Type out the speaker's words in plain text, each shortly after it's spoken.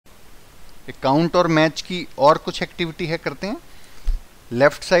एक काउंट और मैच की और कुछ एक्टिविटी है, करते हैं।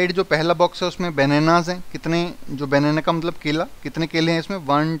 लेफ्ट साइड जो पहला बॉक्स है उसमें बनानाज हैं, कितने, जो बनाना का मतलब केला, कितने केले हैं इसमें,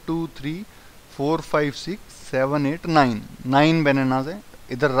 1 2 3 4 5 6 7 8 9, 9 बनानाज हैं।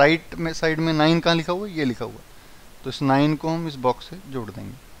 इधर राइट में साइड में 9 कहाँ लिखा हुआ है, ये लिखा हुआ है, तो इस 9 को हम इस बॉक्स से जोड़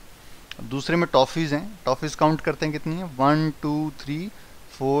देंगे। अब दूसरे में टॉफ़ीज़ हैं, टॉफ़ीज़ काउंट करते हैं कितनी है, 1 2 3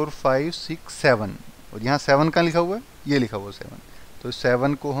 4 5 6 7, और यहाँ 7 कहाँ लिखा हुआ है, ये लिखा हुआ है 7, तो इस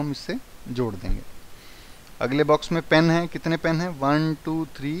 7 को हम इससे जोड़ देंगे। अगले बॉक्स में पेन है, कितने पेन है, 1 2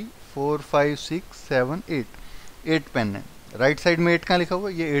 3 4 5 6 7 8, 8 पेन है। राइट साइड में 8 कहाँ लिखा हुआ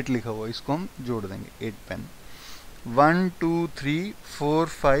है, ये 8 लिखा हुआ है, इसको हम जोड़ देंगे, 8 पेन। 1 2 3 4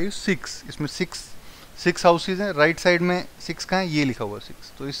 5 6, इसमें 6 हाउसेज हैं, राइट साइड में 6 कहाँ है, ये लिखा हुआ है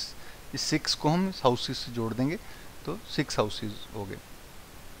 6, तो इस 6 को हम इस हाउसेज से जोड़ देंगे, तो 6 हाउसेज हो गए।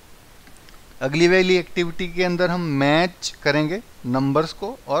 अगली वाली एक्टिविटी के अंदर हम मैच करेंगे नंबर्स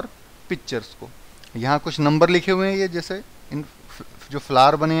को और पिक्चर्स को। यहाँ कुछ नंबर लिखे हुए हैं, ये जैसे इन जो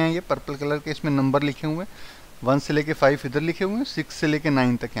फ्लावर बने हैं ये पर्पल कलर के, इसमें नंबर लिखे हुए हैं, 1 से लेके 5 इधर लिखे हुए हैं, 6 से लेके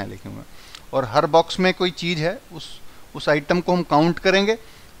 9 तक यहाँ लिखे हुए हैं। और हर बॉक्स में कोई चीज़ है, उस आइटम को हम काउंट करेंगे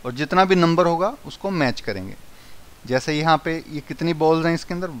और जितना भी नंबर होगा उसको मैच करेंगे। जैसे यहाँ पे ये कितनी बॉल्स हैं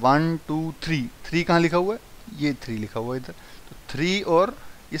इसके अंदर, 1 2 3, 3 कहाँ लिखा हुआ है, ये 3 लिखा हुआ है इधर, तो 3 और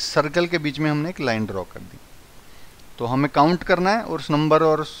इस सर्कल के बीच में हमने एक लाइन ड्रॉ कर दी। तो हमें काउंट करना है और उस नंबर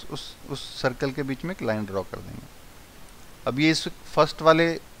और उस सर्कल के बीच में एक लाइन ड्रॉ कर देंगे। अब ये इस फर्स्ट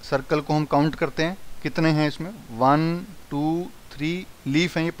वाले सर्कल को हम काउंट करते हैं, कितने हैं इसमें, 1 2 3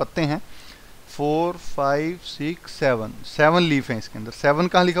 लीफ हैं, ये पत्ते हैं, 4 5 6 7, 7 लीफ हैं इसके अंदर। 7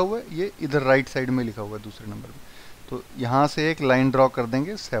 कहाँ लिखा हुआ है, ये इधर राइट साइड में लिखा हुआ है दूसरे नंबर में, तो यहाँ से एक लाइन ड्रॉ कर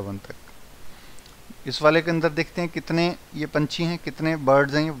देंगे 7 तक। इस वाले के अंदर देखते हैं कितने ये पंछी हैं, कितने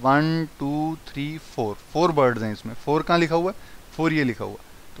बर्ड्स हैं, 1 2 3 4, 4 बर्ड्स हैं इसमें। 4 कहाँ लिखा हुआ है, 4 ये लिखा हुआ,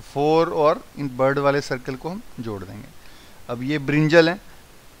 तो 4 और इन बर्ड वाले सर्कल को हम जोड़ देंगे। अब ये ब्रिंजल है,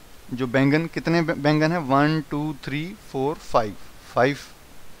 जो बैंगन, कितने बैंगन है, 1 2 3 4 5, 5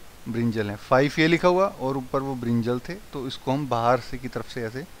 ब्रिंजल हैं, 5 ये लिखा हुआ और ऊपर वो ब्रिंजल थे, तो इसको हम बाहर से की तरफ से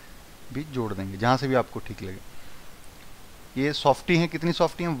ऐसे भी जोड़ देंगे, जहाँ से भी आपको ठीक लगे। ये सॉफ्टी हैं, कितनी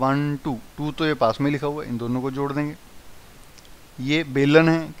सॉफ्टी हैं, 1 2, 2 तो ये पास में लिखा हुआ है, इन दोनों को जोड़ देंगे। ये बेलन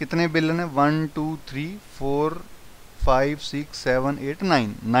है, कितने बेलन है, 1 2 3 4 5 6 7 8 9,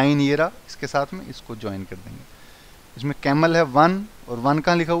 9 ये रहा, इसके साथ में इसको ज्वाइन कर देंगे। इसमें कैमल है 1, और 1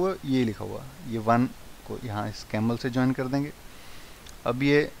 कहाँ लिखा हुआ है, ये लिखा हुआ, ये 1 को यहाँ इस कैमल से ज्वाइन कर देंगे। अब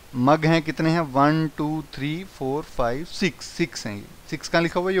ये मग हैं, कितने हैं, 1 2 3 4 5 6, 6 हैं, ये 6 कहाँ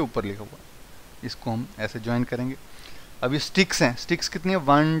लिखा हुआ है, ये ऊपर लिखा हुआ, इसको हम ऐसे ज्वाइन करेंगे। अब ये स्टिक्स हैं, स्टिक्स कितनी है,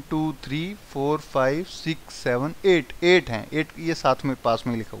 1 2 3 4 5 6 7 8, 8 हैं, 8 ये साथ में पास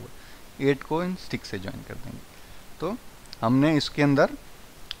में लिखा हुआ है, 8 को इन स्टिक से ज्वाइन कर देंगे। तो हमने इसके अंदर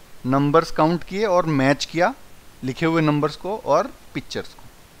नंबर्स काउंट किए और मैच किया लिखे हुए नंबर्स को और पिक्चर्स को।